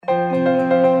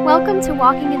Welcome to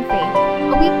Walking in Faith,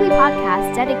 a weekly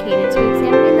podcast dedicated to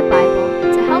examining the Bible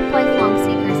to help lifelong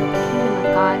seekers of the kingdom of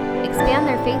God expand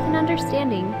their faith and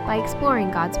understanding by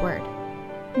exploring God's Word.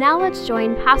 Now let's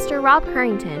join Pastor Rob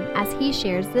Harrington as he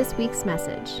shares this week's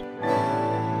message.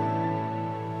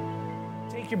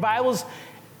 Take your Bibles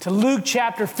to Luke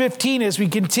chapter 15 as we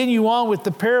continue on with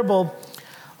the parable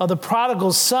of the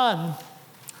prodigal son.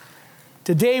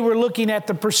 Today we're looking at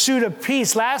the pursuit of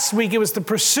peace. Last week it was the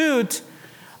pursuit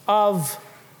of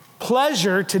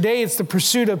pleasure. Today it's the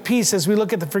pursuit of peace as we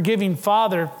look at the forgiving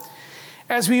Father.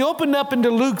 As we open up into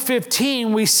Luke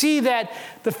 15, we see that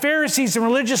the Pharisees and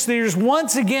religious leaders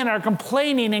once again are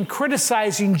complaining and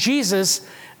criticizing Jesus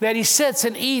that he sits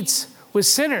and eats with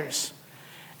sinners.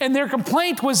 And their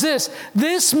complaint was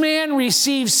this man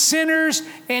receives sinners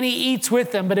and he eats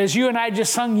with them. But as you and I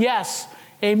just sung, yes,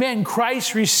 amen,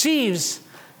 Christ receives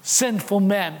sinful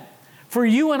men. For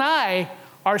you and I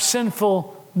are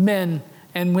sinful men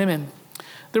and women.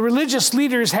 The religious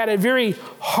leaders had a very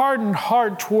hardened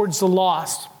heart towards the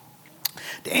lost.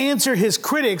 To answer his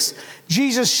critics,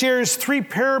 Jesus shares three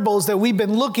parables that we've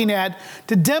been looking at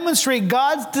to demonstrate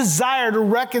God's desire to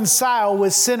reconcile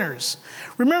with sinners.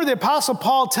 Remember, the Apostle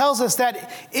Paul tells us that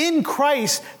in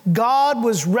Christ, God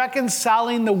was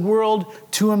reconciling the world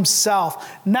to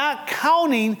himself, not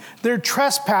counting their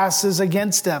trespasses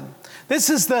against them. This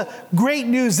is the great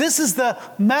news. This is the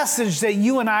message that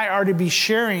you and I are to be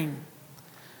sharing.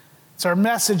 It's our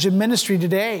message in ministry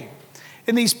today.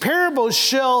 And these parables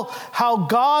show how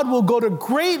God will go to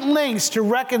great lengths to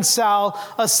reconcile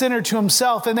a sinner to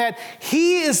himself, and that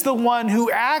he is the one who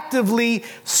actively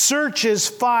searches,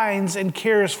 finds, and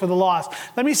cares for the lost.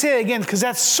 Let me say it again because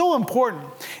that's so important.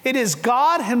 It is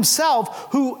God himself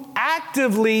who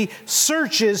actively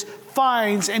searches,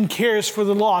 finds, and cares for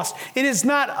the lost. It is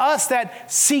not us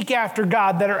that seek after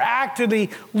God, that are actively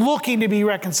looking to be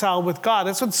reconciled with God.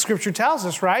 That's what the scripture tells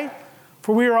us, right?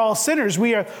 For we are all sinners.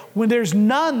 When there's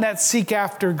none that seek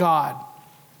after God.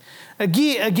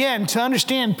 Again, to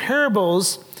understand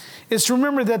parables is to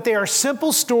remember that they are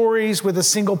simple stories with a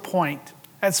single point.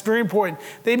 That's very important.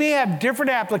 They may have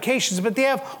different applications, but they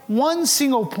have one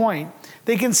single point.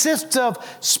 They consist of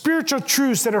spiritual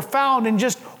truths that are found in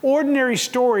just ordinary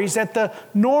stories that the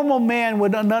normal man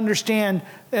would understand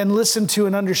and listen to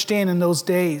and understand in those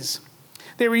days.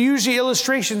 They were usually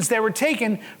illustrations that were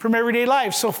taken from everyday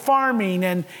life. So farming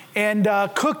and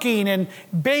cooking and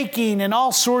baking and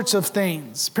all sorts of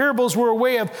things. Parables were a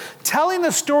way of telling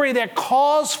a story that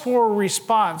calls for a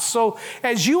response. So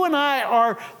as you and I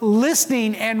are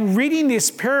listening and reading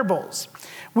these parables,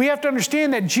 we have to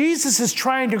understand that Jesus is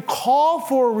trying to call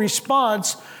for a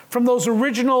response from those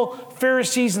original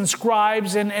Pharisees and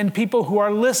scribes and people who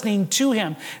are listening to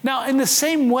him. Now, in the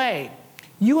same way,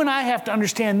 you and I have to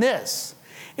understand this,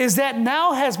 is that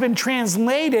now has been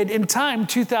translated in time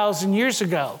 2,000 years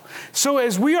ago. So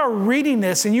as we are reading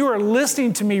this and you are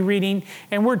listening to me reading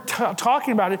and we're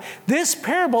talking about it, this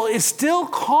parable is still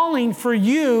calling for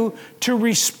you to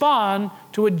respond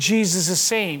to what Jesus is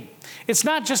saying. It's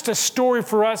not just a story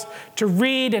for us to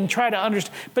read and try to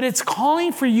understand, but it's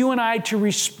calling for you and I to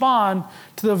respond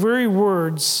to the very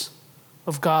words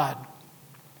of God.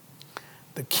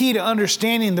 The key to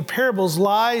understanding the parables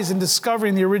lies in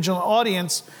discovering the original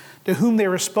audience to whom they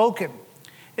were spoken.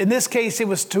 In this case, it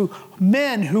was to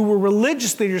men who were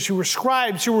religious leaders, who were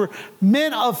scribes, who were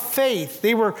men of faith.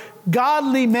 They were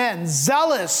godly men,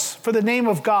 zealous for the name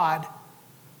of God,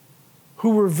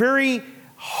 who were very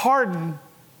hardened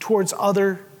towards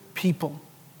other people.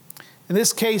 In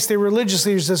this case, they were religious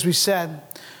leaders, as we said.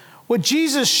 What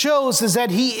Jesus shows is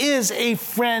that he is a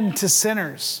friend to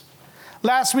sinners.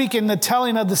 Last week in the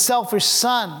telling of the selfish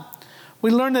son,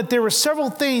 we learned that there were several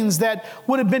things that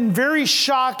would have been very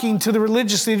shocking to the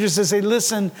religious leaders as they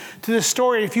listened to the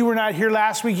story. If you were not here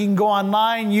last week, you can go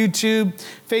online, YouTube,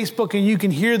 Facebook, and you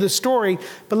can hear the story.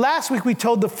 But last week we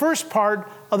told the first part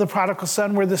of the prodigal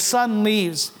son where the son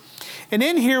leaves. And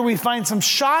in here we find some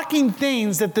shocking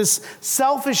things that this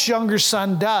selfish younger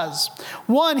son does.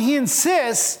 One, he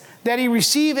insists that he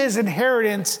receive his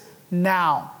inheritance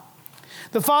now.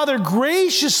 The father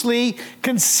graciously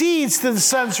concedes to the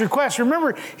son's request.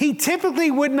 Remember, he typically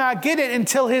would not get it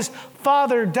until his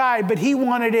father died, but he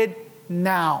wanted it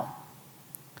now.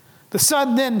 The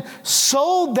son then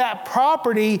sold that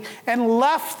property and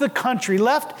left the country,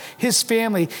 left his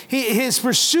family. His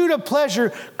pursuit of pleasure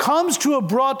comes to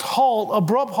abrupt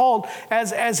halt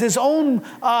as his own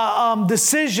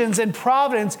decisions and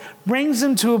providence brings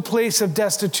him to a place of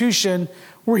destitution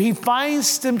where he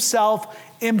finds himself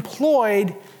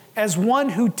employed as one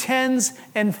who tends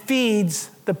and feeds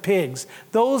the pigs,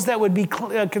 those that would be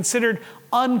considered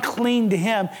unclean to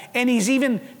him. And he's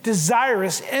even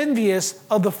desirous, envious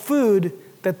of the food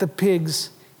that the pigs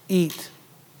eat.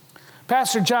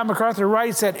 Pastor John MacArthur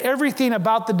writes that everything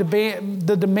about the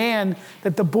demand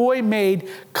that the boy made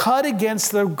cut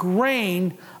against the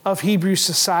grain of Hebrew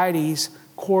society's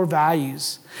core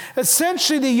values.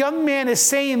 Essentially, the young man is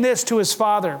saying this to his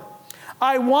father: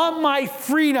 I want my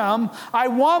freedom, I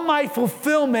want my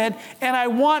fulfillment, and I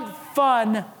want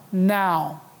fun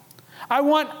now. I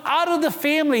want out of the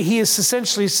family, he is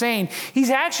essentially saying. He's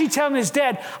actually telling his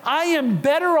dad, I am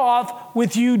better off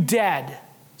with you dead.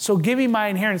 So give me my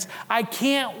inheritance. I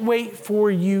can't wait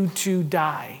for you to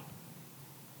die.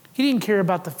 He didn't care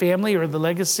about the family or the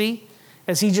legacy,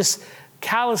 as he just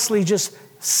callously just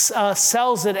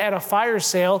sells it at a fire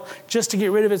sale just to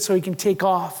get rid of it so he can take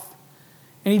off.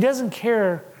 And he doesn't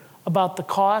care about the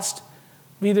cost,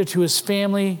 either to his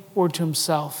family or to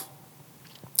himself.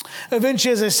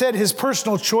 Eventually, as I said, his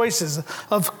personal choices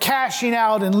of cashing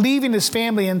out and leaving his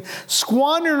family and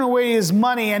squandering away his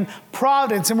money and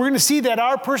providence. And we're going to see that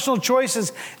our personal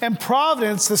choices and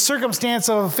providence, the circumstance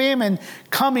of a famine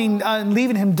coming and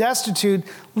leaving him destitute,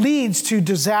 leads to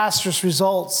disastrous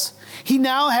results. He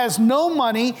now has no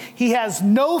money, he has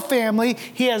no family,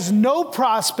 he has no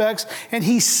prospects, and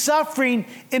he's suffering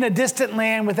in a distant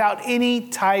land without any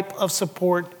type of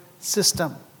support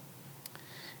system.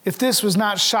 If this was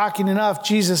not shocking enough,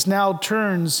 Jesus now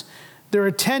turns their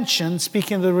attention,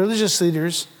 speaking of the religious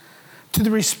leaders, to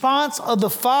the response of the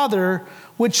Father,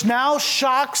 which now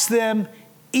shocks them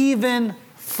even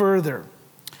further.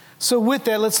 So with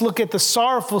that, let's look at the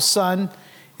sorrowful son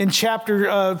in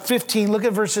chapter 15. Look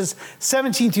at verses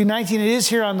 17 through 19. It is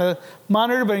here on the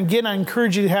monitor, but again, I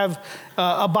encourage you to have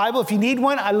a Bible. If you need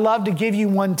one, I'd love to give you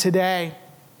one today.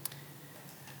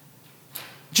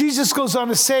 Jesus goes on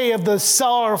to say of the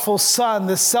sorrowful son,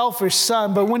 the selfish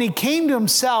son, but when he came to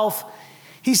himself,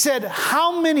 he said,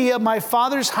 how many of my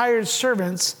father's hired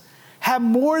servants have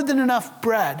more than enough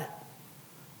bread,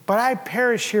 but I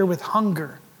perish here with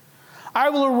hunger? I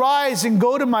will arise and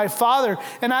go to my father,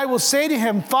 and I will say to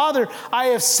him, Father, I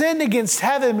have sinned against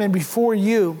heaven and before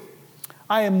you.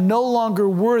 I am no longer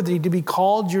worthy to be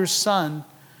called your son.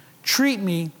 Treat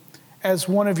me as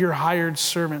one of your hired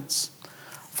servants.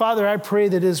 Father, I pray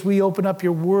that as we open up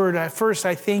your word, I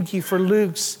thank you for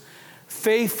Luke's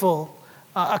faithful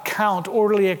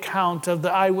orderly account of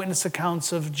the eyewitness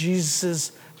accounts of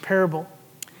Jesus' parable.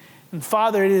 And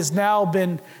Father, it has now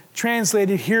been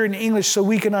translated here in English so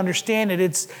we can understand it.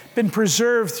 It's been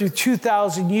preserved through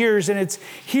 2,000 years, and it's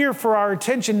here for our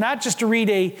attention, not just to read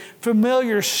a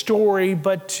familiar story,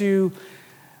 but to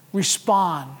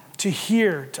respond, to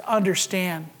hear, to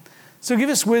understand. So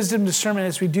give us wisdom, discernment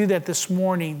as we do that this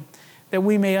morning, that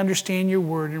we may understand your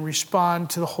word and respond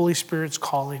to the Holy Spirit's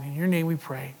calling. In your name we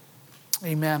pray.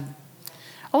 Amen.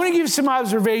 I want to give you some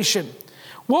observation.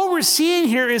 What we're seeing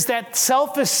here is that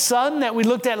selfish son that we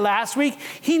looked at last week,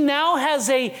 he now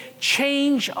has a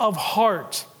change of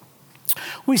heart.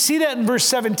 We see that in verse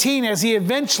 17 as he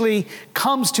eventually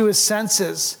comes to his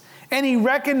senses and he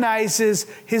recognizes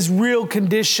his real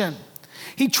condition.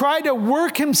 He tried to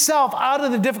work himself out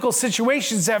of the difficult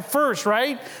situations at first,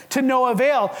 right? To no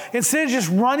avail. Instead of just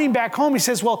running back home, he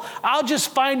says, well, I'll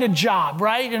just find a job,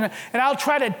 right? And I'll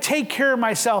try to take care of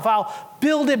myself. I'll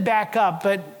build it back up.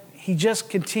 But he just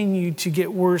continued to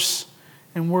get worse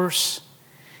and worse.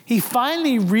 He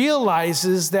finally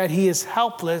realizes that he is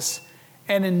helpless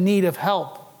and in need of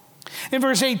help. In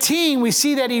verse 18, we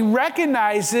see that he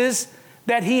recognizes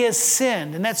that he has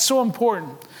sinned, and that's so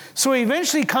important. So he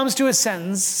eventually comes to his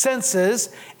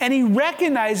senses, and he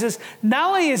recognizes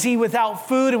not only is he without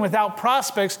food and without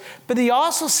prospects, but he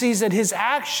also sees that his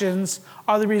actions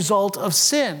are the result of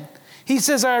sin. He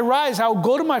says, I arise, I will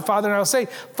go to my father, and I'll say,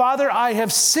 Father, I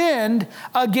have sinned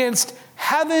against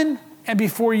heaven and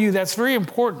before you. That's very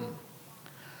important.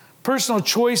 Personal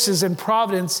choices and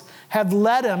providence have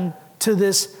led him to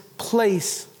this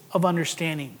place of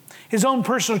understanding. His own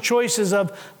personal choices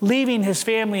of leaving his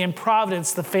family and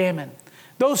providence, the famine.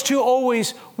 Those two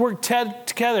always work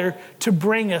together to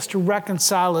bring us, to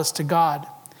reconcile us to God.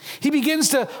 He begins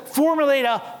to formulate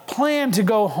a plan to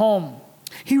go home.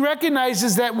 He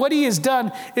recognizes that what he has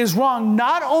done is wrong,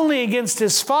 not only against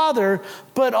his father,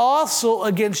 but also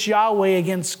against Yahweh,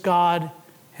 against God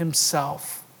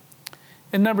himself.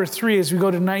 And number 3, as we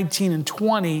go to 19 and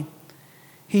 20,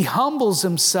 he humbles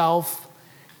himself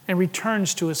and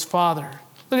returns to his father.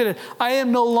 Look at it. I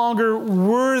am no longer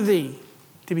worthy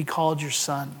to be called your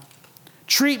son.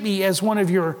 Treat me as one of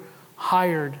your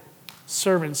hired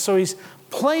servants. So he's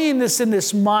playing this in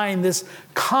this mind, this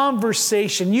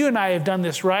conversation. You and I have done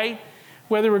this, right?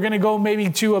 Whether we're going to go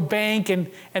maybe to a bank and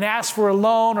ask for a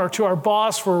loan, or to our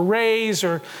boss for a raise,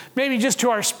 or maybe just to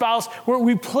our spouse, where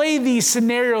we play these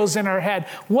scenarios in our head.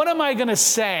 What am I going to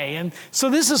say? And so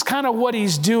this is kind of what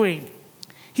he's doing.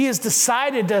 He has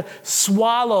decided to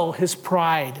swallow his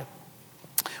pride.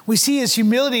 We see his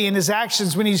humility in his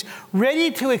actions when he's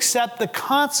ready to accept the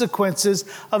consequences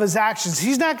of his actions.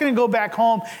 He's not going to go back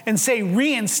home and say,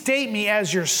 reinstate me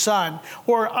as your son,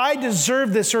 or I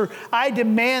deserve this, or I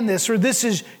demand this, or this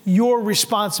is your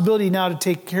responsibility now to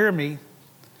take care of me.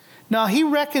 Now, he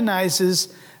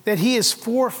recognizes that he has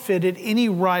forfeited any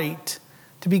right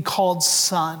to be called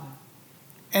son,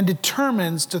 and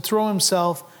determines to throw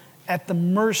himself at the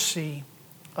mercy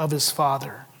of his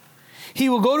father. He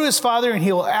will go to his father and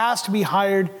he will ask to be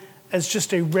hired as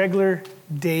just a regular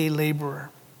day laborer.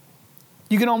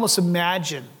 You can almost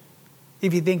imagine,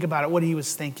 if you think about it, what he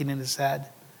was thinking in his head.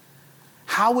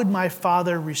 How would my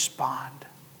father respond?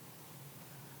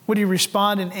 Would he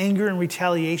respond in anger and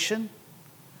retaliation?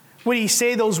 Would he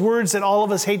say those words that all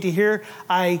of us hate to hear?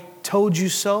 I told you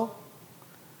so.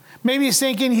 Maybe he's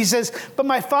thinking, he says, but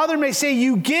my father may say,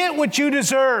 you get what you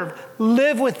deserve.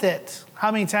 Live with it. How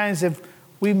many times have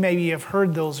we maybe have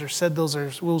heard those or said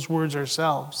those words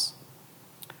ourselves?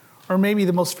 Or maybe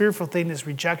the most fearful thing is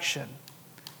rejection.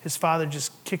 His father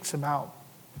just kicks him out,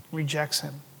 rejects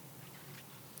him.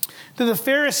 To the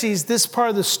Pharisees, this part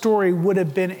of the story would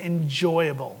have been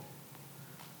enjoyable.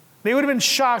 They would have been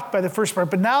shocked by the first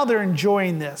part, but now they're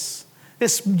enjoying this.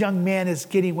 This young man is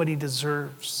getting what he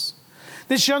deserves.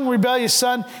 This young rebellious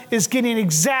son is getting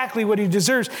exactly what he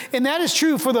deserves. And that is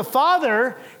true, for the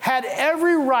father had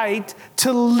every right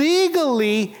to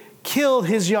legally kill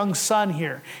his young son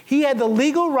here. He had the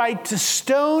legal right to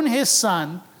stone his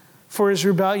son for his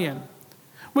rebellion.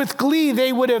 With glee,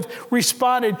 they would have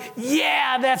responded,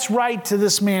 yeah, that's right, to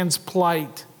this man's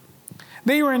plight.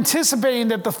 They were anticipating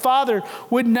that the father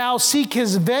would now seek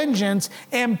his vengeance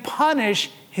and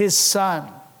punish his son.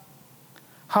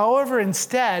 However,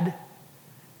 instead,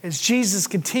 as Jesus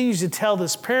continues to tell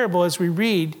this parable, as we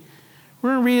read,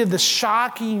 we're going to read of the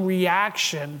shocking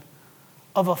reaction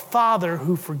of a father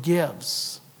who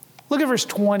forgives. Look at verse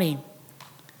 20.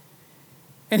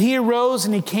 And he arose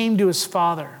and he came to his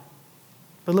father.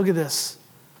 But look at this.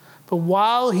 But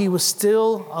while he was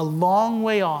still a long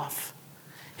way off,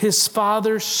 his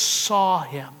father saw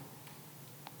him.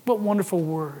 What wonderful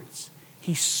words.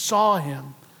 He saw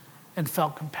him and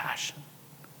felt compassion.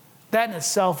 That in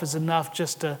itself is enough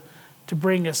just to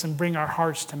bring us and bring our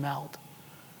hearts to melt.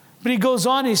 But he goes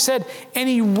on, he said, and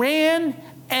he ran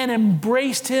and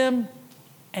embraced him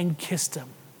and kissed him.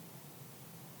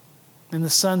 And the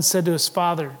son said to his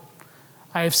father,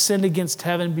 I have sinned against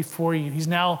heaven before you. He's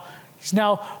now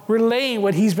relaying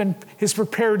what his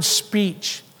prepared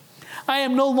speech. I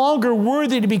am no longer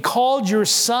worthy to be called your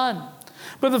son.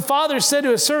 But the father said to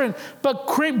his servant, but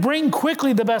bring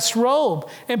quickly the best robe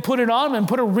and put it on him, and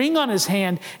put a ring on his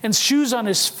hand and shoes on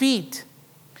his feet.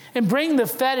 And bring the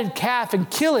fatted calf and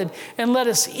kill it, and let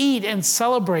us eat and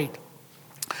celebrate.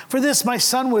 For this my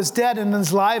son was dead and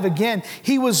is alive again.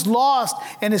 He was lost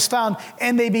and is found.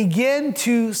 And they begin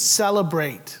to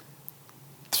celebrate.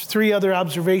 3 other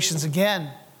observations again.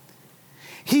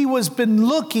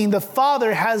 The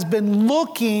father has been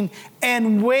looking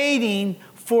and waiting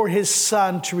for his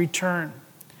son to return.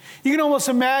 You can almost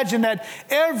imagine that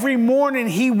every morning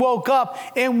he woke up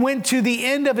and went to the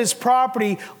end of his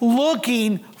property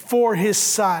looking for his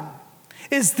son.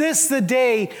 Is this the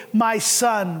day my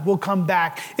son will come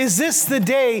back? Is this the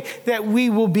day that we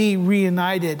will be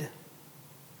reunited?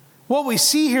 What we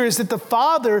see here is that the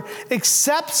father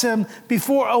accepts him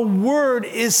before a word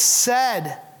is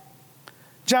said.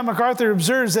 John MacArthur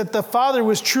observes that the father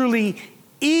was truly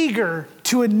eager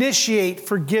to initiate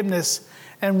forgiveness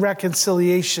and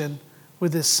reconciliation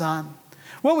with his son.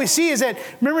 What we see is that,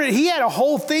 remember, he had a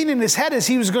whole thing in his head as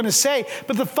he was going to say,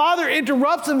 but the father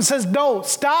interrupts him and says, no,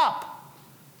 stop.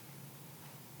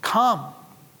 Come.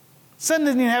 Son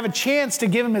didn't even have a chance to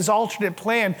give him his alternate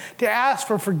plan, to ask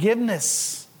for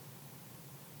forgiveness.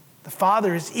 The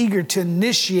father is eager to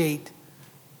initiate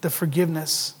the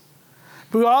forgiveness.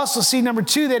 But we also see, number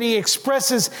 2, that he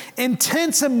expresses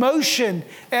intense emotion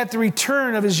at the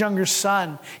return of his younger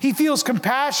son. He feels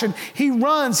compassion. He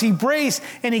runs, he embraces,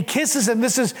 and he kisses him.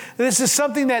 This is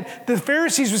something that the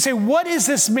Pharisees would say, what is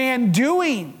this man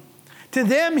doing? To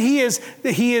them, he is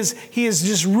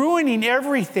just ruining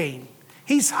everything.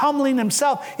 He's humbling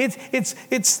himself.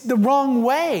 It's the wrong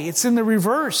way. It's in the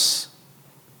reverse.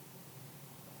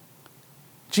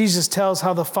 Jesus tells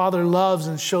how the Father loves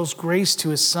and shows grace to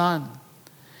his son.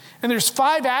 And there's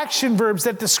 5 action verbs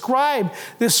that describe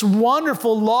this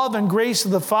wonderful love and grace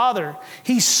of the Father.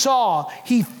 He saw,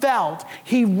 he felt,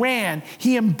 he ran,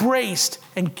 he embraced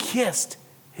and kissed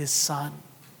his Son.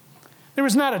 There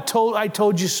was not a I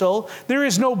told you so. There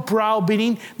is no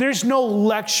browbeating. There's no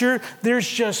lecture. There's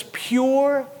just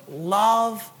pure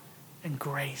love and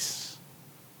grace.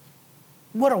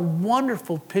 What a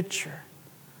wonderful picture.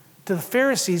 To the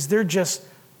Pharisees, they're just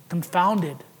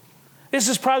confounded. This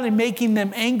is probably making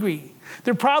them angry.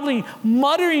 They're probably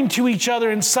muttering to each other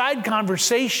in side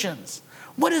conversations.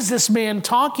 What is this man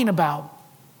talking about?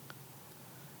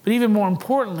 But even more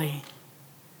importantly,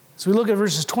 as we look at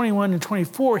verses 21 and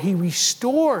 24, he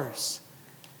restores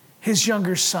his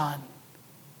younger son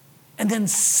and then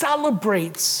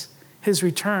celebrates his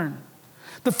return.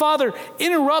 The father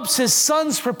interrupts his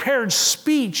son's prepared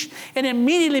speech and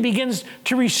immediately begins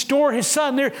to restore his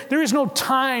son. There is no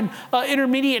time,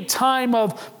 intermediate time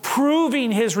of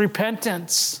proving his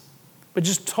repentance, but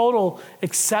just total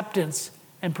acceptance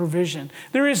and provision.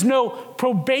 There is no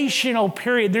probational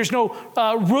period. There's no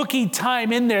rookie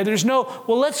time in there. There's no,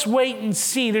 well, let's wait and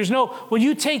see. There's no, well,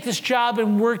 you take this job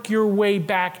and work your way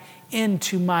back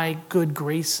into my good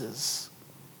graces.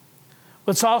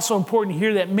 What's also important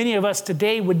here that many of us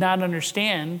today would not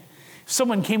understand. If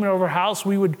someone came over our house,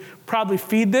 we would probably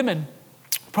feed them, and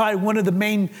probably one of the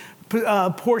main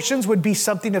portions would be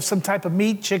something of some type of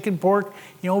meat, chicken, pork,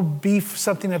 beef,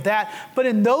 something of that. But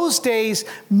in those days,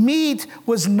 meat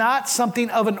was not something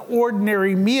of an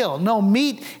ordinary meal. No,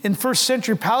 meat in first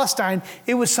century Palestine,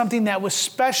 it was something that was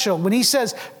special. When he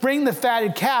says, bring the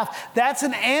fatted calf, that's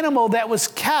an animal that was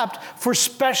kept for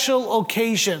special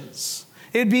occasions.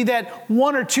 It'd be that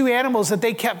 1 or 2 animals that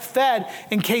they kept fed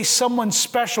in case someone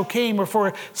special came or for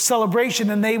a celebration,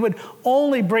 and they would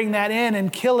only bring that in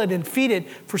and kill it and feed it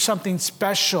for something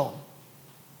special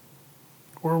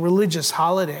or a religious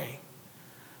holiday.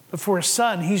 But for his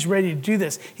son, he's ready to do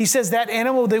this. He says that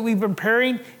animal that we've been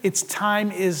preparing, its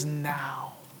time is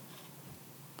now.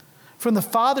 From the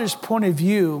father's point of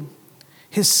view,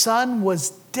 his son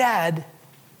was dead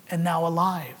and now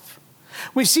alive.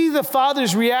 We see the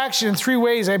father's reaction in 3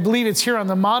 ways. I believe it's here on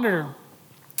the monitor.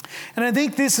 And I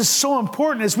think this is so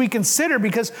important as we consider,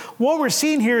 because what we're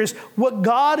seeing here is what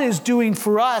God is doing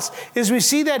for us is we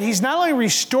see that he's not only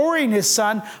restoring his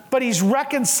son, but he's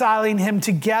reconciling him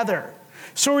together.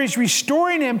 So he's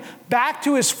restoring him back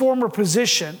to his former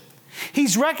position.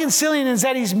 He's reconciling is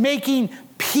that he's making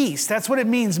peace. That's what it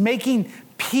means, making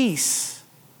peace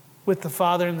with the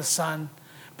Father and the Son.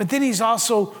 But then he's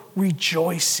also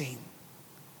rejoicing.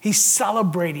 He's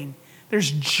celebrating. There's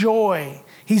joy.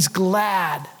 He's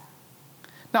glad.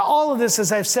 Now, all of this,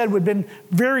 as I've said, would have been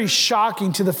very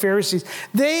shocking to the Pharisees.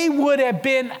 They would have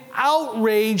been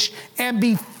outraged and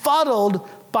befuddled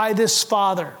by this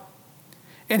father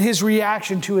and his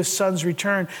reaction to his son's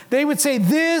return. They would say,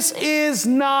 this is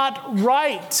not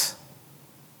right.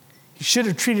 He should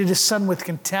have treated his son with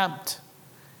contempt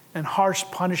and harsh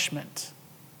punishment.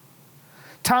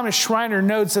 Thomas Schreiner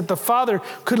notes that the father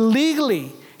could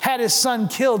legally had his son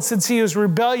killed since he was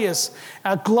rebellious,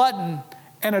 a glutton,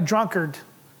 and a drunkard.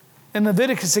 In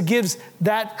Leviticus, it gives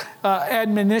that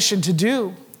admonition to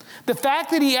do. The fact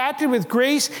that he acted with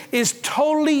grace is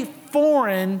totally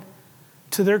foreign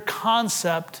to their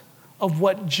concept of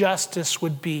what justice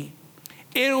would be.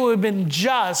 It would have been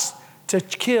just to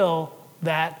kill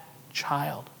that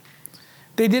child.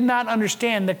 They did not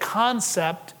understand the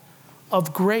concept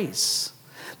of grace.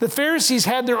 The Pharisees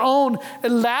had their own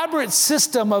elaborate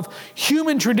system of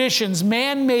human traditions,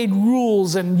 man-made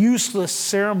rules, and useless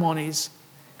ceremonies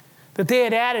that they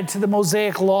had added to the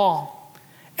Mosaic law.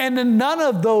 And none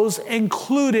of those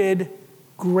included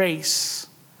grace.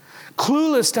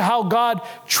 Clueless to how God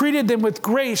treated them with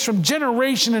grace from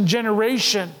generation to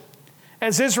generation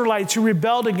as Israelites who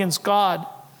rebelled against God.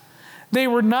 They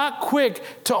were not quick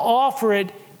to offer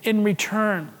it in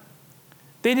return.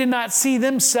 They did not see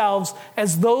themselves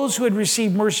as those who had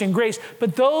received mercy and grace,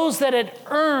 but those that had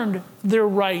earned their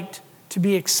right to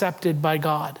be accepted by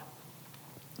God.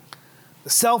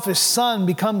 The selfish son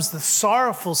becomes the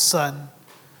sorrowful son,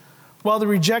 while the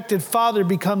rejected father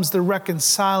becomes the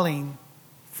reconciling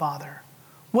father.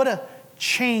 What a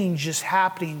change is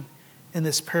happening in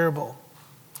this parable.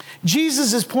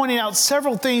 Jesus is pointing out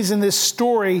several things in this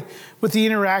story with the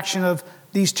interaction of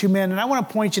these 2 men, and I want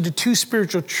to point you to 2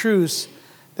 spiritual truths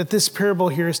that this parable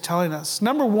here is telling us.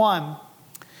 Number 1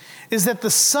 is that the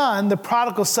son, the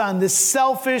prodigal son, this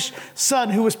selfish son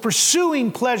who was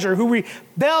pursuing pleasure, who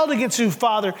rebelled against his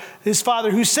father,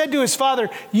 who said to his father,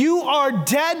 you are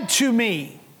dead to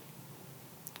me,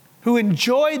 who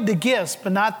enjoyed the gifts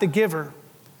but not the giver.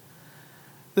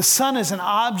 The Son is an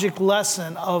object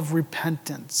lesson of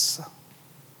repentance,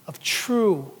 of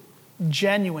true,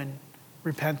 genuine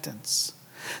repentance.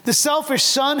 The selfish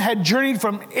son had journeyed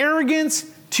from arrogance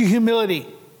to humility,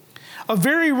 a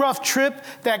very rough trip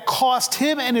that cost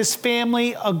him and his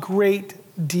family a great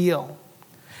deal.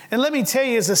 And let me tell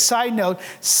you as a side note,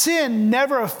 sin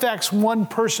never affects one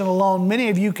person alone. Many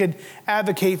of you could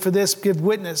advocate for this, give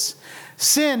witness.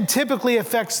 Sin typically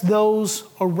affects those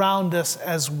around us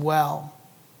as well.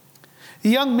 The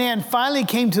young man finally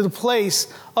came to the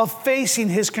place of facing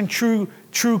his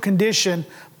true condition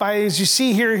by, as you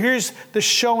see here, here's the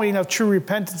showing of true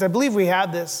repentance. I believe we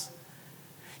have this.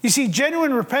 You see,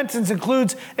 genuine repentance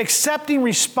includes accepting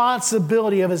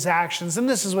responsibility of his actions. And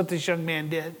this is what this young man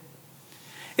did.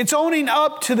 It's owning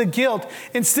up to the guilt.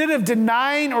 Instead of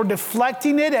denying or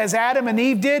deflecting it as Adam and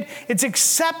Eve did, it's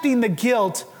accepting the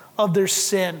guilt of their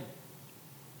sin.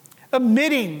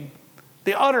 Admitting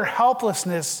the utter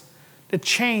helplessness to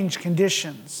change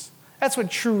conditions. That's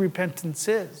what true repentance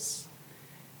is.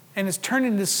 And it's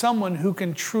turning to someone who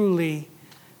can truly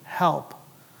help.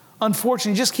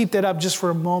 Unfortunately, just keep that up just for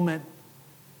a moment.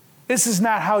 This is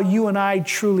not how you and I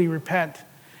truly repent.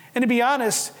 And to be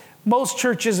honest, most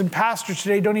churches and pastors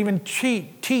today don't even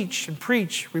teach and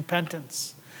preach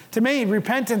repentance. To me,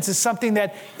 repentance is something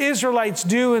that Israelites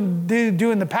do in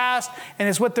the past, and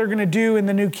it's what they're going to do in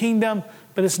the new kingdom,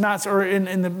 but it's not, or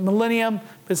in the millennium,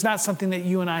 but it's not something that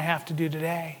you and I have to do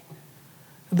today.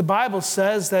 The Bible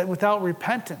says that without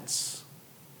repentance,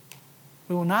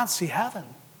 we will not see heaven.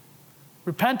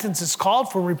 Repentance is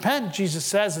called for. Repent, Jesus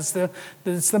says.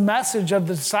 It's the message of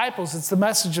the disciples. It's the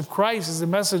message of Christ. It's the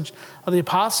message of the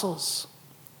apostles.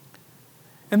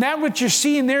 And that what you're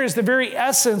seeing there is the very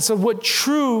essence of what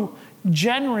true,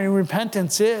 genuine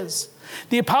repentance is.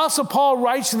 The Apostle Paul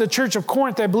writes to the church of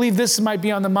Corinth, I believe this might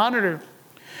be on the monitor.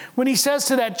 When he says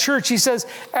to that church, he says,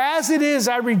 "As it is,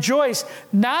 I rejoice,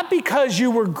 not because you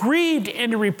were grieved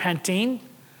into repenting,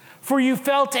 for you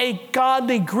felt a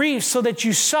godly grief so that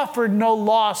you suffered no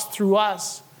loss through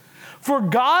us. For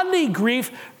godly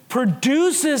grief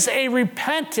produces a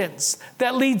repentance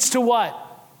that leads to what?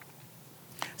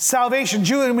 Salvation."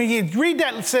 Julian, when you read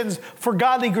that sentence, for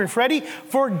godly grief. Ready?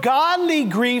 For godly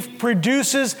grief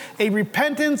produces a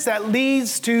repentance that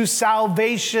leads to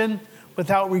salvation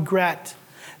without regret.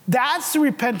 That's the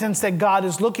repentance that God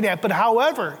is looking at. But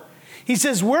however, he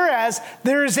says, whereas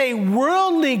there is a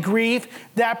worldly grief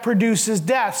that produces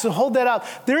death. So hold that up.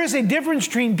 There is a difference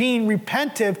between being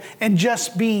repentive and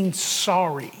just being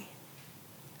sorry.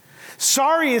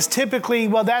 Sorry is typically,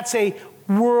 well, that's a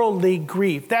worldly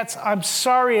grief. That's, I'm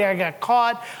sorry I got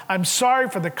caught. I'm sorry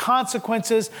for the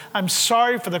consequences. I'm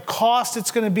sorry for the cost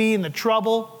it's going to be and the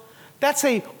trouble. That's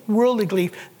a worldly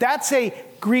grief. That's a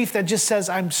grief that just says,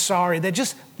 I'm sorry, that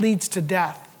just leads to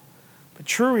death. But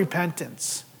true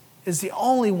repentance is the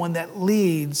only one that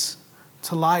leads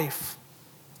to life.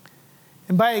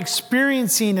 And by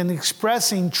experiencing and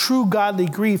expressing true godly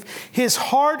grief, his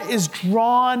heart is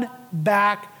drawn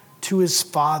back to his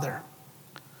Father.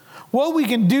 What we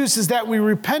can do is that we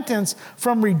repentance,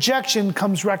 from rejection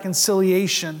comes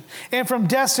reconciliation. And from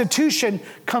destitution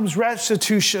comes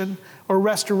restitution or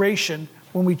restoration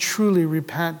when we truly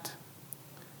repent.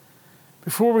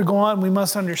 Before we go on, we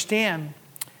must understand,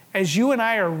 as you and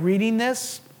I are reading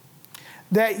this,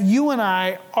 that you and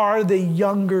I are the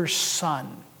younger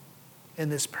son in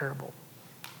this parable.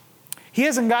 He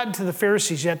hasn't gotten to the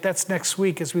Pharisees yet. That's next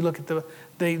week as we look at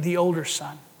the older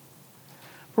son.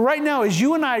 But right now, as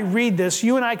you and I read this,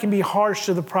 you and I can be harsh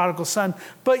to the prodigal son.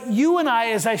 But you and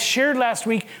I, as I shared last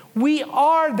week, we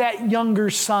are that younger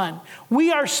son.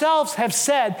 We ourselves have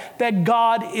said that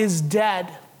God is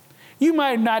dead. You might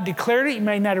have not declared it. You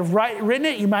might not have written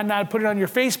it. You might not have put it on your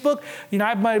Facebook. You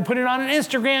might have put it on an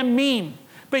Instagram meme.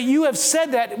 But you have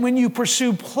said that when you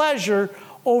pursue pleasure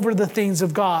over the things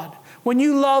of God. When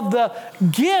you love the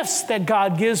gifts that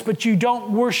God gives, but you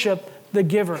don't worship the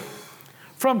giver.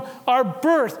 From our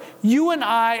birth, you and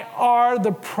I are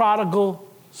the prodigal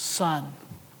son.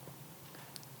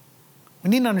 We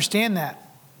need to understand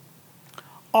that.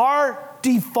 Our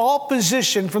default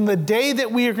position from the day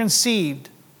that we are conceived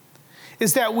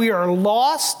is that we are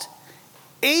lost,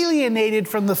 alienated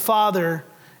from the Father,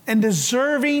 and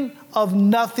deserving of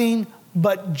nothing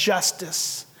but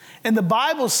justice. And the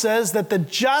Bible says that the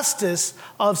justice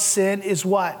of sin is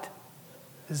what?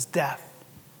 Is death.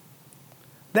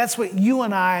 That's what you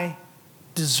and I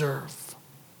deserve.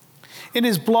 In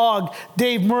his blog,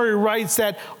 Dave Murray writes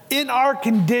that in our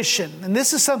condition, and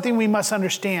this is something we must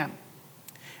understand,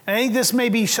 and I think this may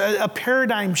be a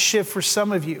paradigm shift for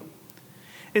some of you.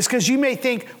 is because you may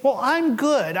think, well, I'm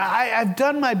good. I've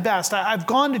done my best. I've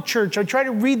gone to church. I try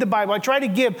to read the Bible. I try to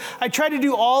give. I try to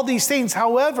do all these things.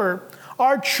 However,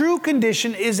 our true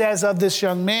condition is as of this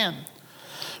young man.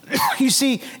 You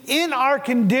see, in our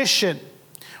condition,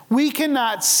 we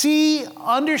cannot see,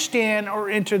 understand, or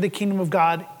enter the kingdom of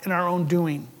God in our own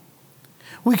doing.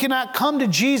 We cannot come to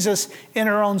Jesus in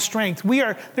our own strength.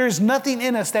 There's nothing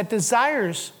in us that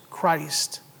desires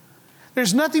Christ.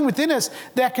 There's nothing within us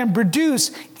that can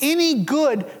produce any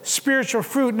good spiritual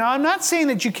fruit. Now, I'm not saying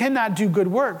that you cannot do good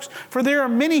works, for there are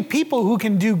many people who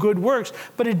can do good works,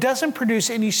 but it doesn't produce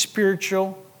any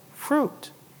spiritual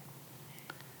fruit.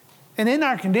 And in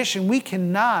our condition, we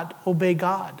cannot obey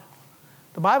God.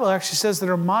 The Bible actually says that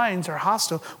our minds are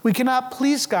hostile. We cannot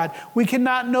please God. We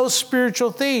cannot know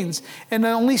spiritual things. And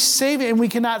we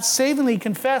cannot savingly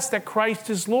confess that Christ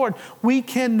is Lord. We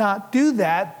cannot do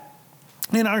that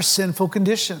in our sinful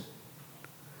condition.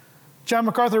 John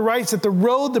MacArthur writes that the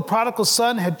road the prodigal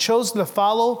son had chosen to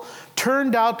follow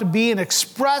turned out to be an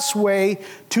expressway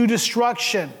to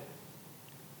destruction.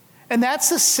 And that's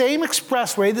the same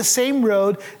expressway, the same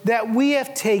road that we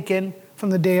have taken from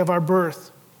the day of our birth.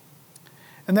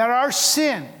 And that our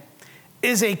sin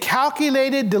is a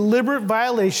calculated, deliberate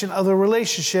violation of the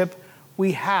relationship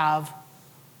we have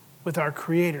with our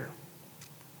Creator.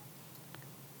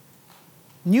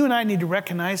 And you and I need to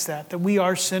recognize that we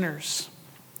are sinners.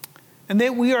 And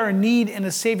that we are in need in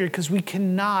a Savior because we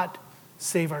cannot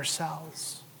save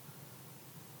ourselves.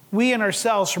 We and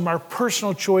ourselves, from our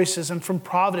personal choices and from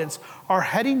providence, are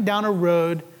heading down a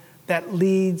road that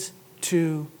leads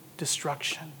to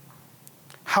destruction.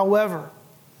 However,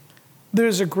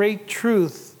 there's a great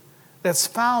truth that's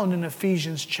found in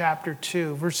Ephesians chapter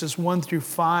 2, verses 1 through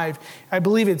 5. I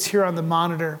believe it's here on the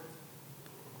monitor.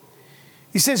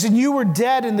 He says, "And you were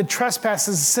dead in the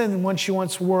trespasses of sin in which you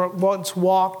once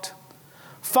walked,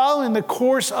 following the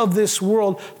course of this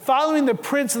world, following the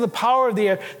prince of the power of the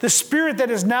air, the spirit that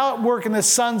is now at work in the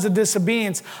sons of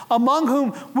disobedience, among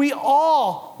whom we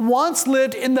all once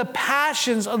lived in the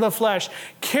passions of the flesh,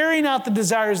 carrying out the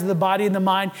desires of the body and the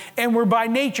mind, and were by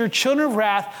nature children of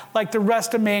wrath like the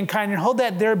rest of mankind." And hold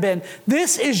that there, Ben.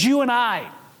 This is you and I.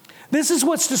 This is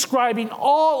what's describing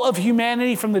all of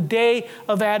humanity from the day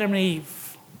of Adam and Eve.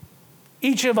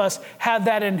 Each of us have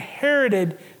that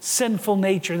inherited sinful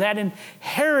nature, that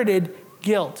inherited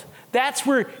guilt. That's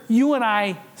where you and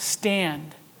I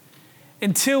stand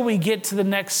until we get to the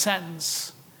next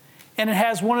sentence. And it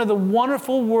has one of the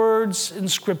wonderful words in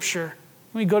Scripture.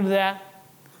 Let me go to that.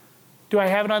 Do I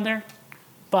have it on there?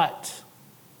 But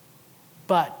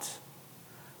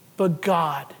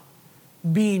God,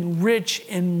 being rich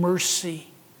in mercy,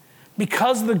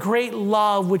 because of the great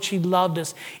love which He loved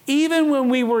us, even when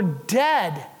we were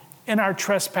dead in our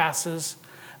trespasses,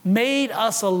 made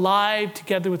us alive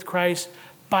together with Christ.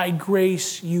 By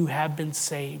grace you have been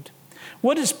saved.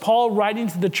 What is Paul writing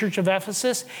to the church of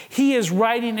Ephesus? He is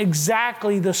writing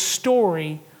exactly the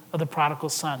story of the prodigal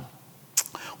son.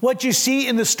 What you see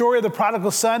in the story of the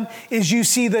prodigal son is you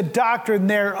see the doctrine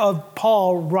there of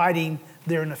Paul writing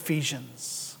there in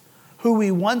Ephesians. Who we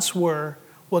once were,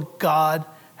 what God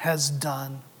has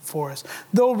done for us.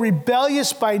 Though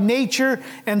rebellious by nature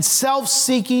and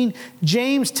self-seeking,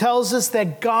 James tells us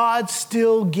that God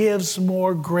still gives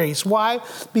more grace. Why?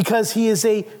 Because He is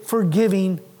a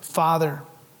forgiving Father.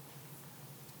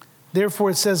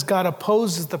 Therefore, it says God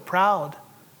opposes the proud,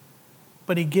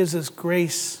 but He gives us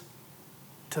grace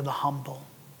to the humble.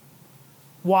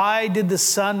 Why did the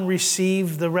Son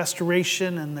receive the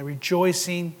restoration and the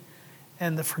rejoicing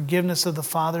and the forgiveness of the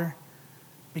Father?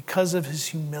 Because of His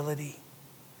humility,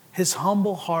 His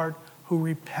humble heart who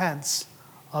repents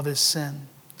of his sin.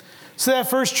 So that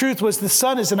first truth was the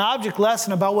Son is an object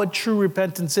lesson about what true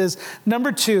repentance is.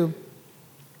 Number two,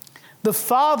 the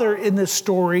Father in this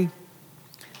story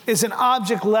is an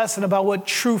object lesson about what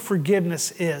true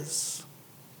forgiveness is.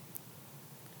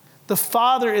 The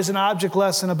Father is an object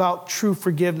lesson about true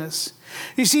forgiveness.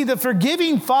 You see, the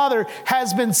forgiving Father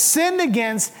has been sinned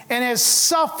against and has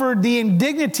suffered the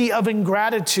indignity of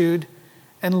ingratitude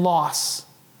and loss.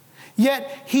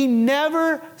 Yet He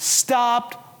never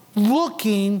stopped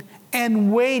looking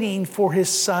and waiting for His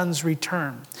Son's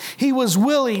return. He was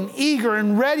willing, eager,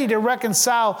 and ready to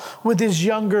reconcile with His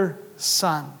younger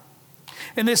son.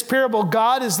 In this parable,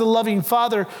 God is the loving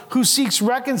Father who seeks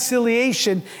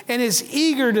reconciliation and is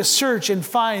eager to search and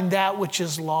find that which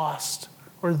is lost,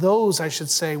 or those, I should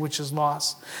say, which is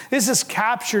lost. This is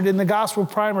captured in the Gospel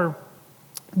Primer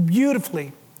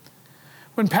beautifully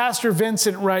when Pastor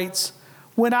Vincent writes,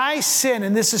 "When I sin,"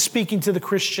 and this is speaking to the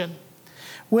Christian,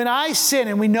 "when I sin,"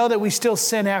 and we know that we still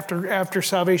sin after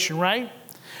salvation, right?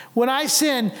 When I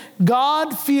sin,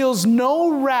 God feels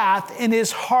no wrath in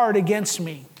his heart against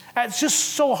me. That's just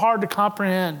so hard to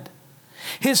comprehend.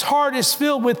 His heart is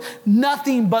filled with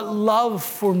nothing but love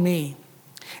for me.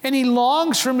 And he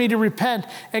longs for me to repent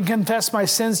and confess my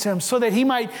sins to him so that he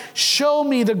might show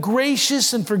me the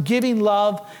gracious and forgiving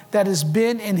love that has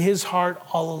been in his heart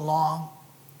all along.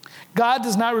 God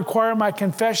does not require my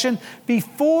confession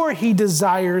before he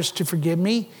desires to forgive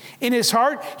me. In his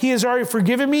heart, he has already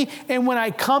forgiven me. And when I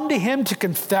come to him to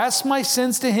confess my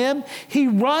sins to him, he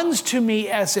runs to me,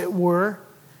 as it were,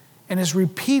 and is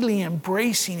repeatedly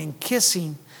embracing and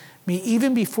kissing me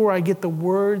even before I get the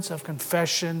words of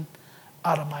confession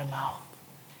out of my mouth.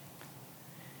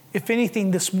 If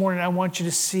anything, this morning, I want you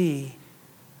to see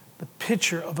the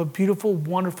picture of a beautiful,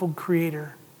 wonderful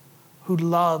Creator who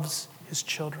loves his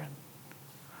children,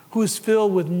 who is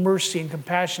filled with mercy and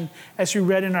compassion, as we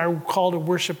read in our call to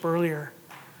worship earlier,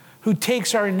 who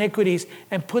takes our iniquities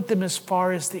and put them as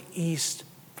far as the east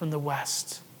from the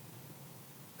west.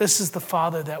 This is the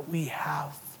Father that we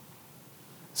have.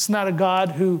 It's not a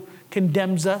God who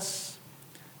condemns us.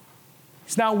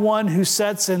 He's not one who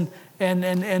sits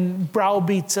and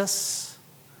browbeats us.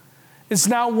 It's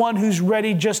not one who's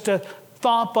ready just to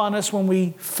thump on us when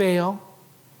we fail.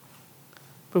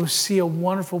 But we see a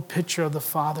wonderful picture of the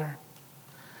Father.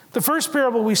 The first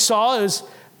parable we saw is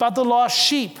about the lost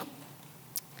sheep.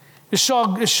 It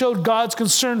showed God's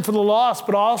concern for the lost,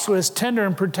 but also his tender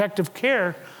and protective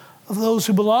care of those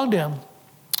who belong to him.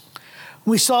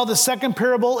 We saw the second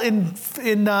parable in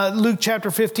Luke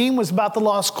chapter 15 was about the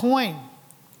lost coin.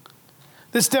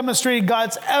 This demonstrated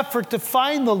God's effort to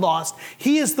find the lost.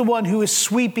 He is the one who is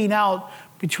sweeping out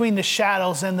between the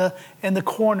shadows and the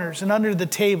corners and under the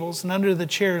tables and under the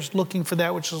chairs, looking for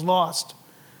that which is lost.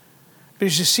 But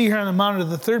as you see here on the monitor,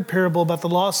 the third parable about the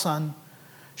lost son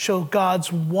shows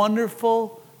God's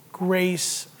wonderful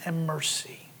grace and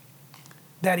mercy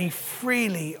that he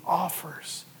freely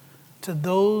offers to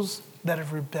those that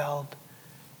have rebelled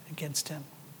against him.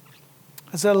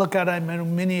 As I look out, I know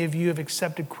many of you have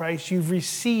accepted Christ. You've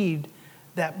received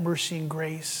that mercy and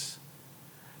grace.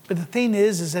 But the thing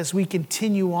is as we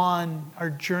continue on our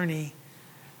journey,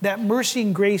 that mercy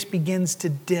and grace begins to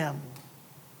dim.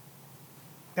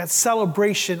 That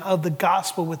celebration of the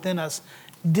gospel within us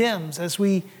dims as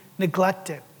we neglect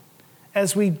it,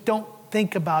 as we don't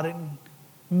think about it and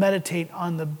meditate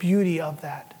on the beauty of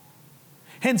that.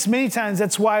 Hence, many times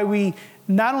that's why we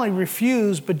not only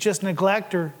refuse, but just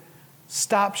neglect or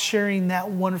stop sharing that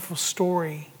wonderful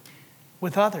story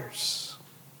with others.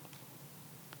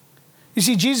 You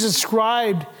see, Jesus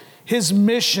described his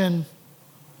mission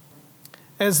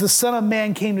as the Son of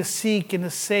Man came to seek and to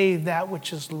save that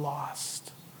which is lost.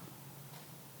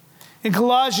 In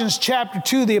Colossians chapter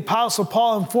 2, the Apostle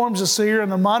Paul informs us here on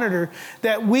the monitor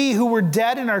that we who were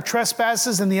dead in our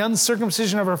trespasses and the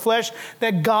uncircumcision of our flesh,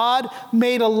 that God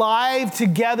made alive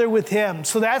together with him.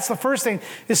 So that's the first thing,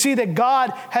 to see that God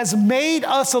has made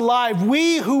us alive.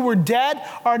 We who were dead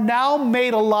are now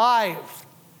made alive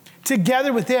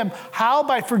together with him. How?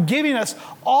 By forgiving us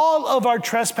all of our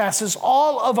trespasses,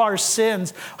 all of our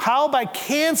sins. How? By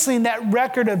canceling that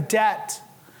record of debt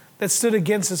that stood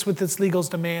against us with its legal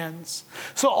demands.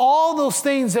 So all those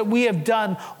things that we have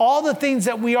done, all the things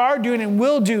that we are doing and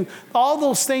will do, all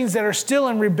those things that are still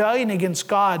in rebellion against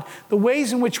God, the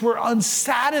ways in which we're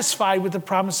unsatisfied with the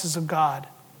promises of God.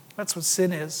 That's what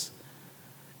sin is.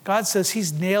 God says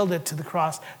he's nailed it to the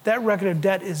cross. That record of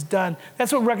debt is done.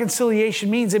 That's what reconciliation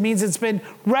means. It means it's been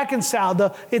reconciled.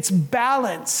 It's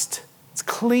balanced. It's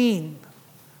clean.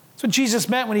 That's what Jesus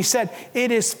meant when he said,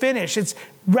 it is finished. It's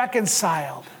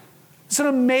reconciled. It's an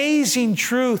amazing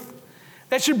truth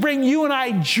that should bring you and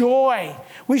I joy.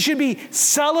 We should be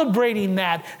celebrating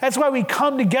that. That's why we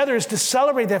come together, is to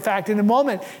celebrate that fact. In a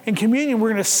moment in communion,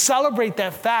 we're going to celebrate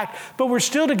that fact, but we're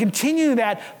still to continue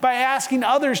that by asking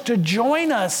others to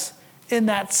join us in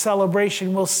that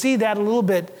celebration. We'll see that a little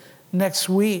bit next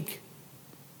week.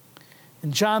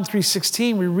 In John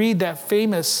 3:16, we read that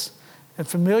famous and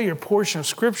familiar portion of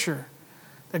Scripture,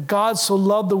 that God so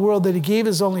loved the world that he gave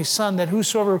his only Son, that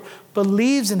whosoever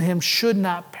believes in him should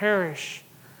not perish,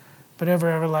 but have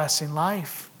everlasting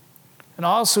life. And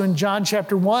also in John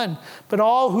chapter 1, but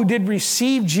all who did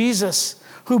receive Jesus,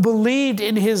 who believed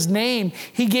in his name,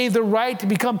 he gave the right to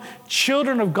become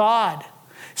children of God.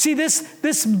 See,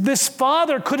 this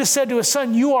father could have said to his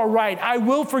son, you are right, I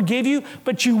will forgive you,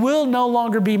 but you will no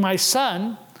longer be my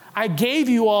son. I gave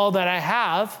you all that I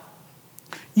have.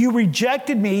 You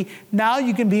rejected me. Now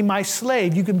you can be my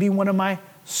slave. You can be one of my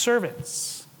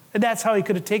servants. And that's how he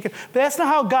could have taken it. But that's not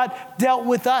how God dealt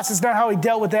with us. It's not how he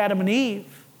dealt with Adam and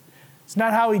Eve. It's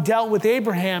not how he dealt with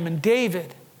Abraham and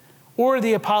David. Or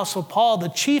the Apostle Paul, the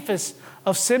chiefest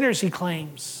of sinners, he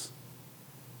claims.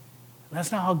 And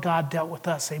that's not how God dealt with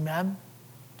us, amen?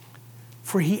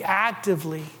 For he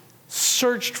actively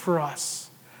searched for us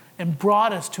and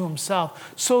brought us to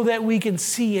himself so that we can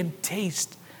see and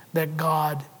taste that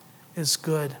God is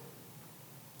good.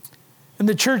 In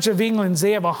the Church of England,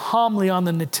 they have a homily on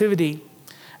the Nativity.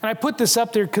 And I put this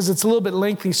up there because it's a little bit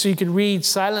lengthy so you can read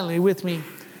silently with me.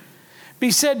 He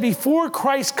said, before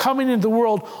Christ coming into the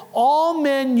world, all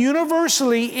men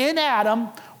universally in Adam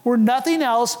were nothing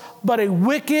else but a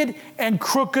wicked and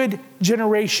crooked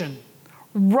generation,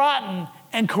 rotten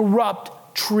and corrupt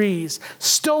trees,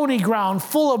 stony ground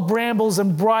full of brambles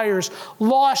and briars,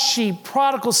 lost sheep,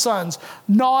 prodigal sons,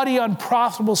 naughty,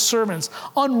 unprofitable servants,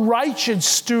 unrighteous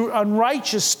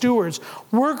stewards,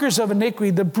 workers of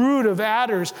iniquity, the brood of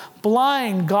adders,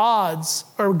 blind guides,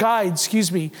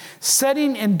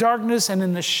 setting in darkness and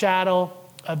in the shadow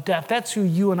of death. That's who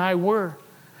you and I were.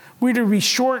 We're to be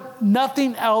short,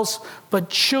 nothing else but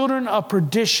children of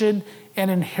perdition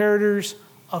and inheritors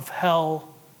of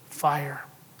hell fire.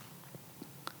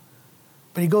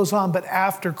 But he goes on, but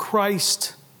after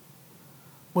Christ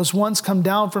was once come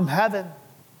down from heaven,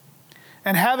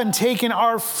 and having taken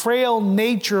our frail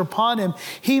nature upon him,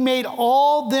 he made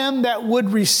all them that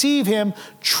would receive him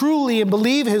truly and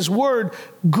believe his word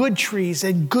good trees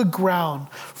and good ground,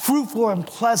 fruitful and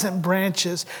pleasant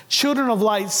branches, children of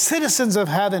light, citizens of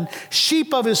heaven,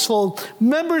 sheep of his fold,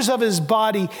 members of his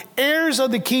body, heirs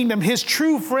of the kingdom, his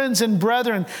true friends and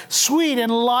brethren, sweet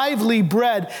and lively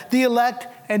bread, the elect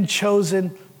and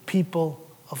chosen people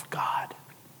of God.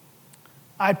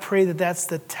 I pray that that's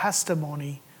the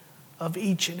testimony of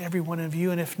each and every one of you.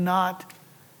 And if not,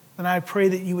 then I pray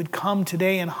that you would come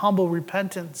today in humble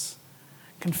repentance,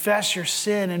 confess your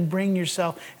sin and bring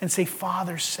yourself and say,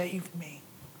 Father, save me.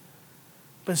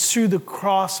 But it's through the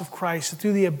cross of Christ,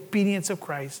 through the obedience of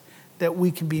Christ, that we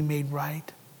can be made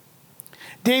right.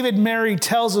 David Murray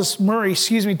tells us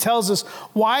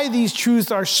why these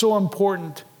truths are so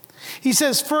important. He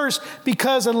says, first,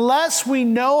 because unless we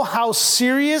know how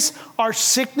serious our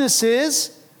sickness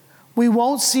is, we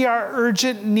won't see our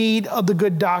urgent need of the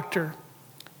good doctor,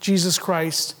 Jesus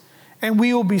Christ, and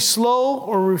we will be slow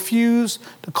or refuse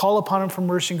to call upon him for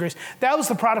mercy and grace. That was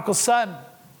the prodigal son.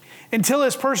 Until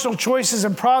his personal choices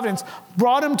and providence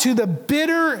brought him to the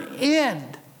bitter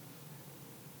end,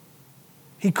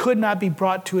 he could not be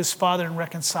brought to his father and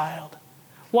reconciled.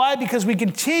 Why? Because we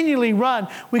continually run,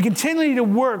 we continually to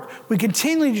work, we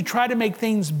continually to try to make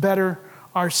things better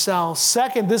ourselves.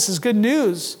 Second, this is good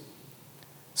news.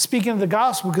 Speaking of the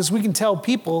gospel, because we can tell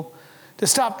people to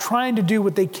stop trying to do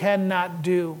what they cannot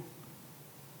do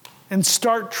and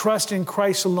start trusting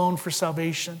Christ alone for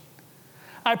salvation.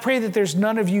 I pray that there's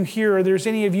none of you here, or there's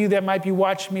any of you that might be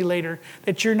watching me later,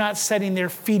 that you're not sitting there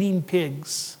feeding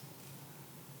pigs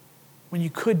when you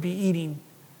could be eating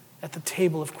at the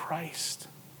table of Christ.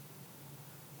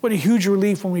 What a huge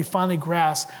relief when we finally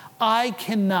grasp, I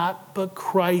cannot, but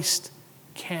Christ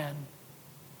can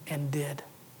and did.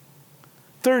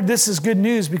 Third, this is good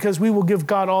news because we will give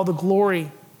God all the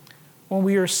glory when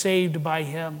we are saved by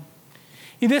him.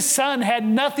 This son had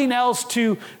nothing else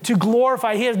to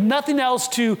glorify. He had nothing else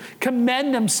to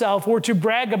commend himself or to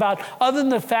brag about other than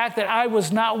the fact that I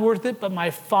was not worth it, but my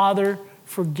Father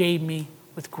forgave me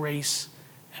with grace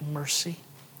and mercy.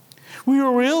 We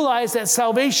will realize that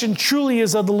salvation truly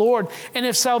is of the Lord. And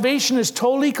if salvation is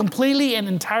totally, completely, and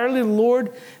entirely the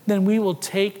Lord, then we will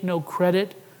take no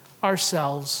credit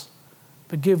ourselves,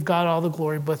 but give God all the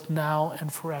glory both now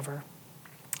and forever.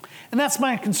 And that's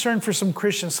my concern for some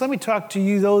Christians. So let me talk to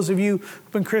you, those of you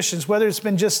who've been Christians, whether it's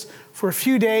been just for a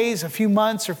few days, a few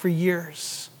months, or for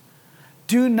years.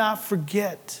 Do not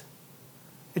forget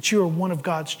that you are one of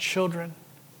God's children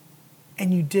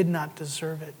and you did not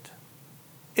deserve it.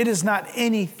 It is not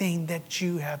anything that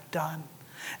you have done.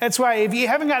 That's why if you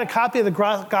haven't got a copy of the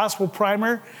Gospel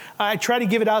Primer, I try to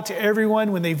give it out to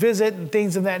everyone when they visit and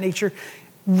things of that nature.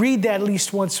 Read that at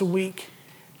least once a week.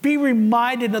 Be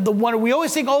reminded of the wonder. We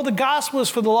always think, the gospel is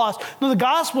for the lost. No, the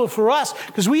gospel is for us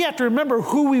because we have to remember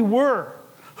who we were,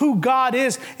 who God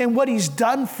is, and what he's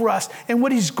done for us and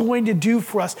what he's going to do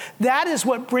for us. That is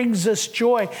what brings us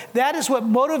joy. That is what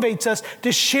motivates us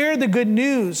to share the good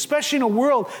news, especially in a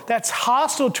world that's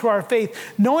hostile to our faith,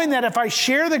 knowing that if I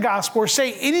share the gospel or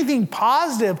say anything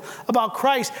positive about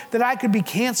Christ, that I could be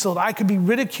canceled, I could be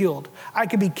ridiculed, I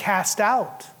could be cast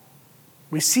out.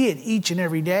 We see it each and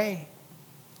every day.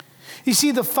 You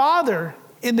see, the father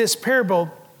in this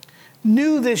parable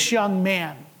knew this young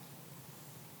man.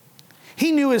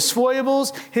 He knew his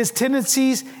foibles, his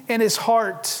tendencies, and his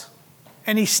heart.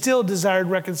 And he still desired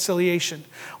reconciliation.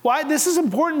 Why? This is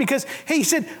important because, hey, he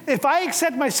said, if I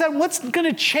accept my son, what's going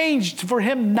to change for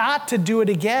him not to do it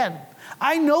again?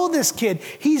 I know this kid.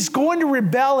 He's going to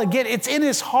rebel again. It's in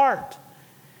his heart.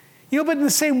 But in the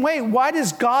same way, why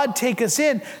does God take us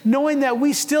in knowing that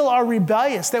we still are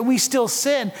rebellious, that we still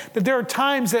sin, that there are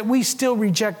times that we still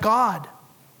reject God?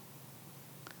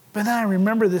 But then I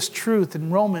remember this truth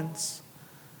in Romans.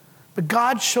 But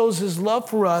God shows his love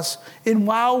for us, and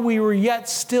while we were yet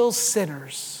still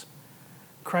sinners,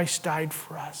 Christ died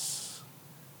for us.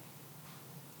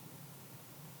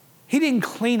 He didn't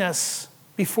clean us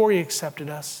before he accepted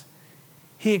us.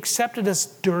 He accepted us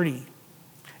dirty.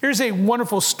 Here's a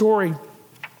wonderful story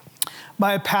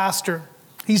by a pastor.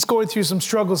 He's going through some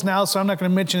struggles now, so I'm not going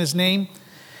to mention his name.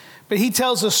 But he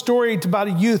tells a story about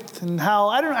a youth and how,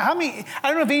 I don't know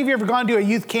if any of you ever gone to a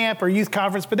youth camp or youth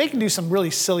conference, but they can do some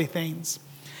really silly things.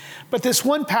 But this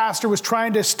one pastor was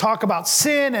trying to talk about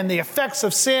sin and the effects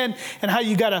of sin and how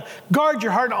you got to guard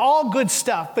your heart, all good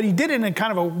stuff. But he did it in a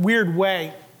kind of a weird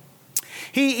way.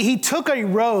 He took a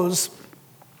rose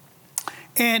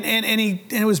and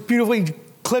it was beautifully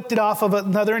clipped it off of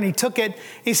another, and he took it.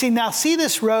 He said, now see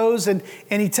this rose? And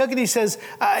he took it, he says,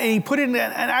 and he put it in,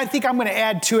 and I think I'm going to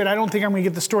add to it. I don't think I'm going to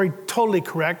get the story totally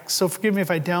correct, so forgive me if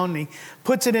I don't. And he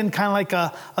puts it in kind of like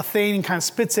a thing and kind of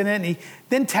spits in it, and he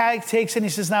then takes it, and he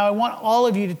says, now I want all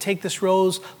of you to take this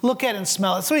rose, look at it and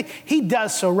smell it. So he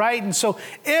does so, right? And so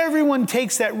everyone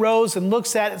takes that rose and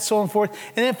looks at it, so on and forth,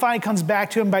 and then finally comes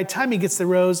back to him. By the time he gets the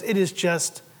rose, it is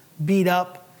just beat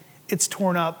up. It's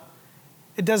torn up.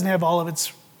 It doesn't have all of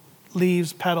its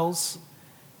leaves, petals.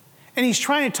 And he's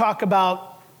trying to talk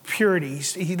about purity.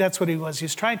 That's what he was. He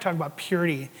was trying to talk about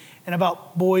purity and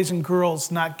about boys and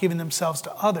girls not giving themselves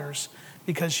to others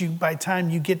because by the time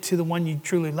you get to the one you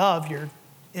truly love, you're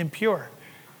impure.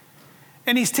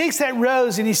 And he takes that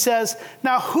rose and he says,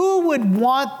 now who would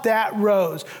want that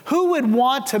rose? Who would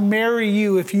want to marry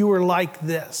you if you were like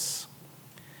this?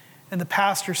 And the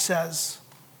pastor says,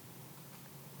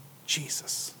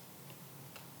 Jesus.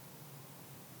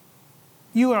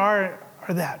 You are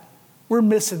that. We're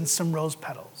missing some rose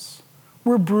petals.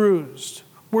 We're bruised.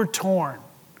 We're torn.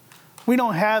 We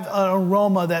don't have an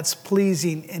aroma that's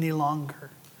pleasing any longer.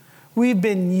 We've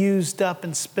been used up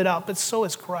and spit out, but so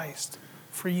is Christ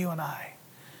for you and I.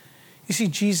 You see,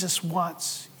 Jesus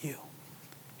wants you.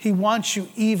 He wants you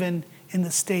even in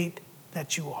the state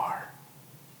that you are.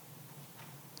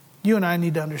 You and I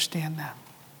need to understand that.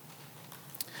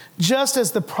 Just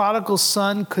as the prodigal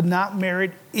son could not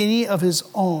merit any of his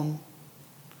own,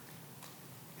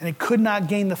 and it could not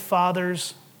gain the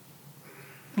Father's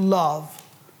love,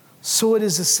 so it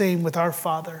is the same with our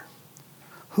Father,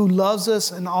 who loves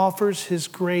us and offers his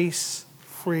grace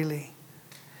freely.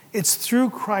 It's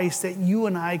through Christ that you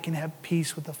and I can have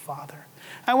peace with the Father.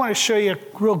 I want to show you a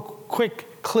real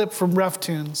quick clip from Rough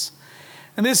Tunes.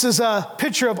 And this is a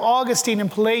picture of Augustine and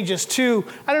Pelagius too.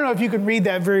 I don't know if you can read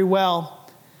that very well.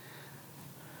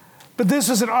 But this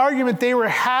was an argument they were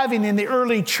having in the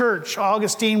early church.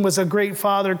 Augustine was a great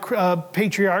father,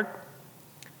 patriarch.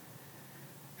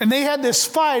 And they had this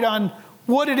fight on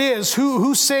what it is,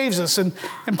 who saves us. And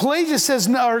Pelagius says,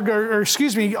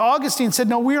 Augustine said,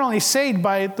 no, we're only saved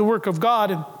by the work of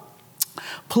God. And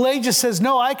Pelagius says,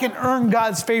 no, I can earn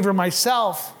God's favor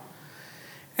myself.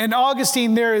 And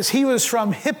Augustine he was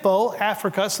from Hippo,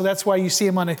 Africa, so that's why you see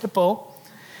him on a hippo.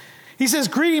 He says,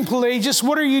 greeting, Pelagius,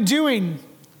 what are you doing?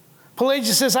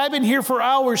 Pelagius says, I've been here for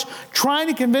hours trying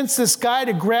to convince this guy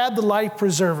to grab the life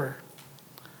preserver.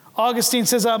 Augustine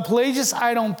says, Pelagius,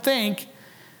 I don't think.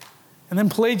 And then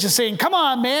Pelagius saying, come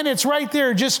on, man, it's right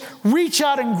there. Just reach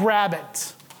out and grab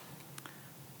it.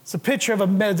 It's a picture of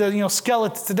a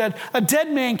skeleton. A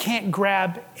dead man can't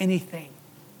grab anything.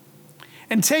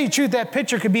 And to tell you the truth, that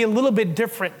picture could be a little bit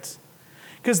different.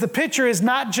 Because the picture is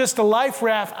not just a life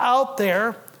raft out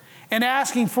there and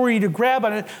asking for you to grab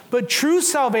on it. But true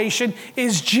salvation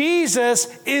is Jesus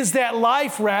is that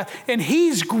life raft, and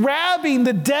he's grabbing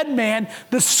the dead man,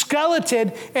 the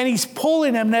skeleton, and he's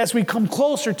pulling him. And as we come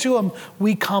closer to him,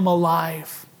 we come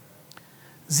alive.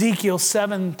 Ezekiel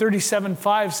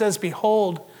 7:37-5 says,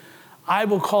 behold, I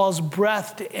will cause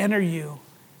breath to enter you,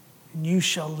 and you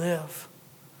shall live.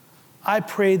 I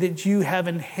pray that you have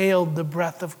inhaled the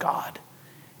breath of God,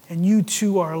 and you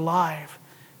too are alive,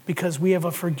 because we have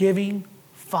a forgiving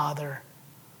Father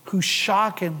who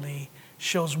shockingly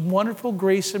shows wonderful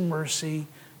grace and mercy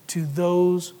to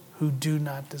those who do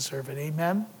not deserve it.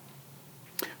 Amen?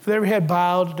 With every head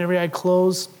bowed and every eye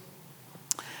closed,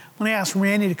 I'm going to ask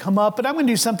Randy to come up, but I'm going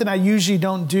to do something I usually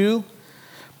don't do.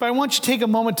 But I want you to take a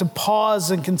moment to pause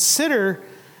and consider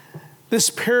this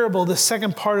parable, the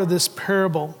second part of this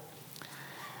parable.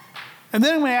 And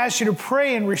then I'm going to ask you to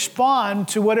pray and respond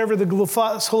to whatever the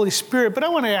Holy Spirit. But I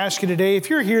want to ask you today, if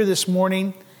you're here this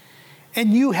morning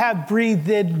and you have breathed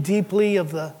in deeply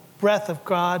of the breath of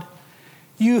God,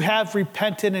 you have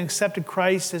repented and accepted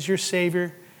Christ as your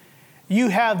Savior, you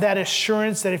have that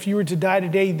assurance that if you were to die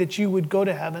today, that you would go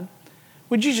to heaven,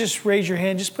 would you just raise your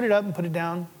hand? Just put it up and put it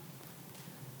down.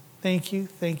 Thank you.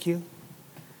 Thank you.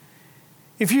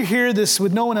 If you hear this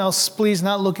with no one else, please,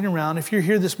 not looking around. If you're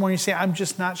here this morning, you say, I'm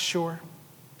just not sure.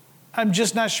 I'm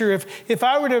just not sure. If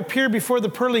I were to appear before the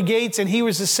pearly gates and he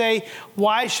was to say,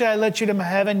 why should I let you to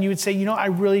heaven? You would say, I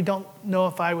really don't know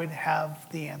if I would have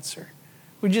the answer.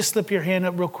 Would you just slip your hand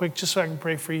up real quick just so I can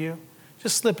pray for you?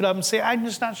 Just slip it up and say, I'm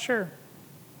just not sure.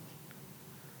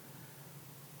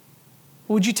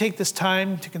 Would you take this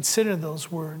time to consider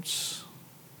those words?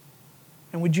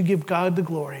 And would you give God the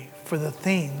glory for the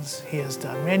things he has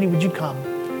done? Randy, would you come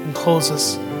and close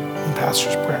us in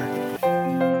Pastor's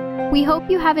prayer? We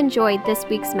hope you have enjoyed this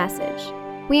week's message.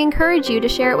 We encourage you to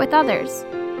share it with others.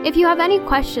 If you have any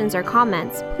questions or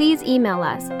comments, please email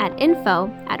us at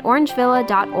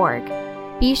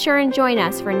info@orangevilla.org. Be sure and join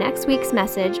us for next week's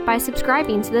message by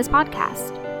subscribing to this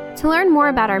podcast. To learn more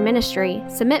about our ministry,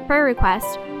 submit prayer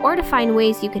requests, or to find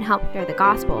ways you can help share the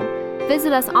gospel,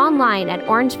 visit us online at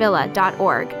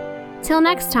orangevilla.org. Till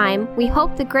next time, we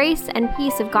hope the grace and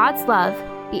peace of God's love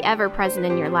be ever present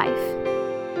in your life.